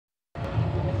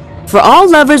For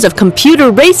all lovers of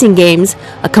computer racing games,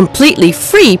 a completely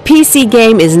free PC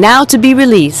game is now to be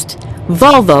released.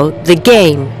 Volvo, the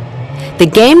game. The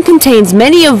game contains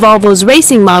many of Volvo's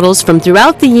racing models from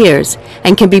throughout the years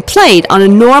and can be played on a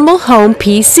normal home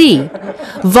PC.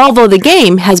 Volvo the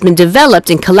game has been developed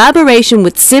in collaboration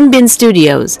with Simbin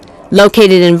Studios,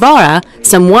 located in Vara,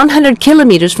 some 100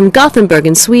 kilometers from Gothenburg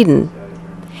in Sweden.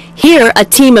 Here, a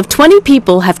team of 20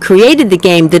 people have created the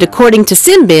game that, according to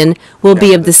Simbin, will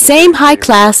be of the same high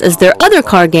class as their other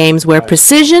car games where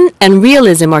precision and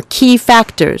realism are key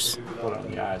factors.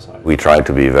 We try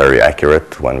to be very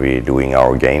accurate when we're doing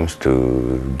our games,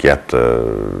 to get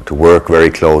to work very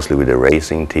closely with the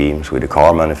racing teams, with the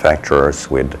car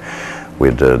manufacturers, with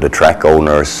the track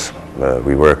owners.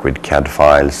 We work with CAD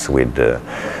files, with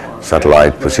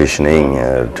satellite positioning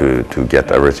to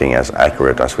get everything as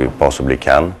accurate as we possibly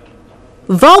can.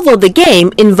 Volvo the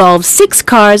game involves 6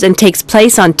 cars and takes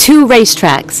place on 2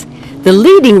 racetracks. The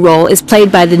leading role is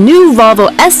played by the new Volvo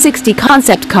S60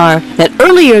 concept car that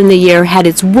earlier in the year had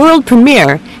its world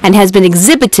premiere and has been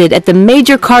exhibited at the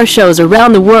major car shows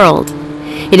around the world.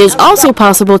 It is also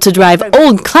possible to drive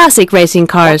old classic racing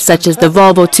cars such as the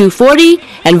Volvo 240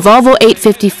 and Volvo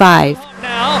 855.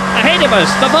 Now, ahead of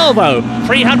us, the Volvo,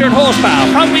 300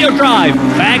 horsepower, front-wheel drive,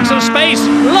 bags of space,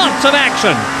 lots of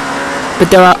action. But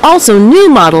there are also new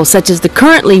models such as the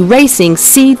currently racing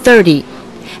C30.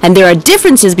 And there are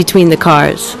differences between the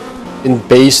cars. In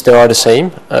base they are the same,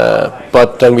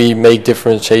 but then we make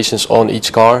differentiations on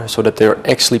each car so that they're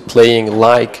actually playing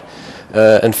like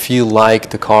and feel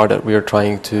like the car that we are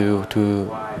trying to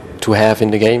have in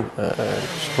the game.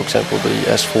 For example, the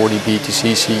S40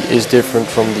 BTCC is different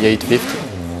from the 850.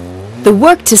 The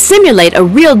work to simulate a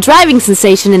real driving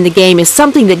sensation in the game is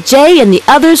something that Jay and the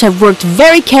others have worked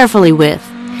very carefully with.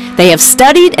 They have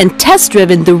studied and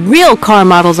test-driven the real car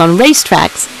models on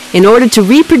racetracks in order to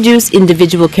reproduce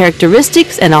individual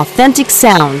characteristics and authentic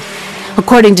sound.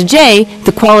 According to Jay,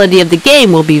 the quality of the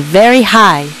game will be very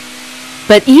high.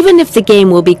 But even if the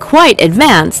game will be quite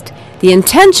advanced, the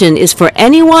intention is for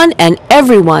anyone and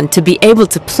everyone to be able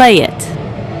to play it.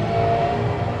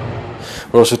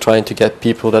 We're also trying to get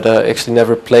people that actually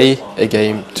never play a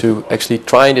game to actually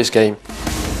try this game.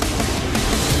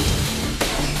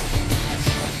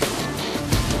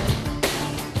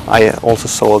 I also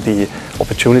saw the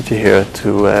opportunity here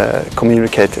to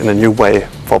communicate in a new way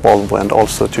for Volvo and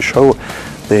also to show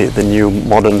the new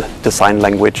modern design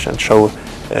language and show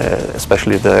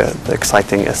especially the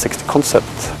exciting S60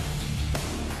 concept.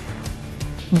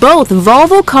 Both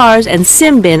Volvo Cars and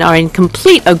Simbin are in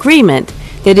complete agreement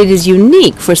that it is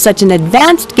unique for such an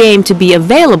advanced game to be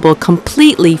available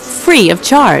completely free of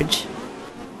charge.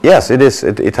 Yes, it is.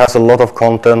 It has a lot of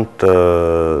content,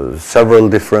 several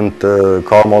different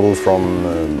car models from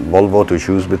Volvo to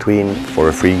choose between. For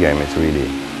a free game, it's really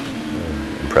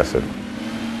impressive.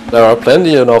 There are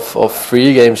plenty of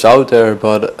free games out there,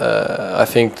 but I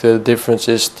think the difference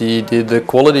is the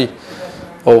quality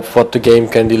of what the game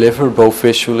can deliver, both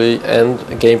visually and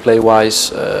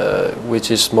gameplay-wise,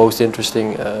 which is most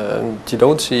interesting. You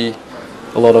don't see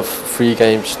a lot of free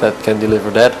games that can deliver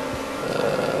that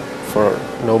for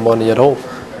no money at all.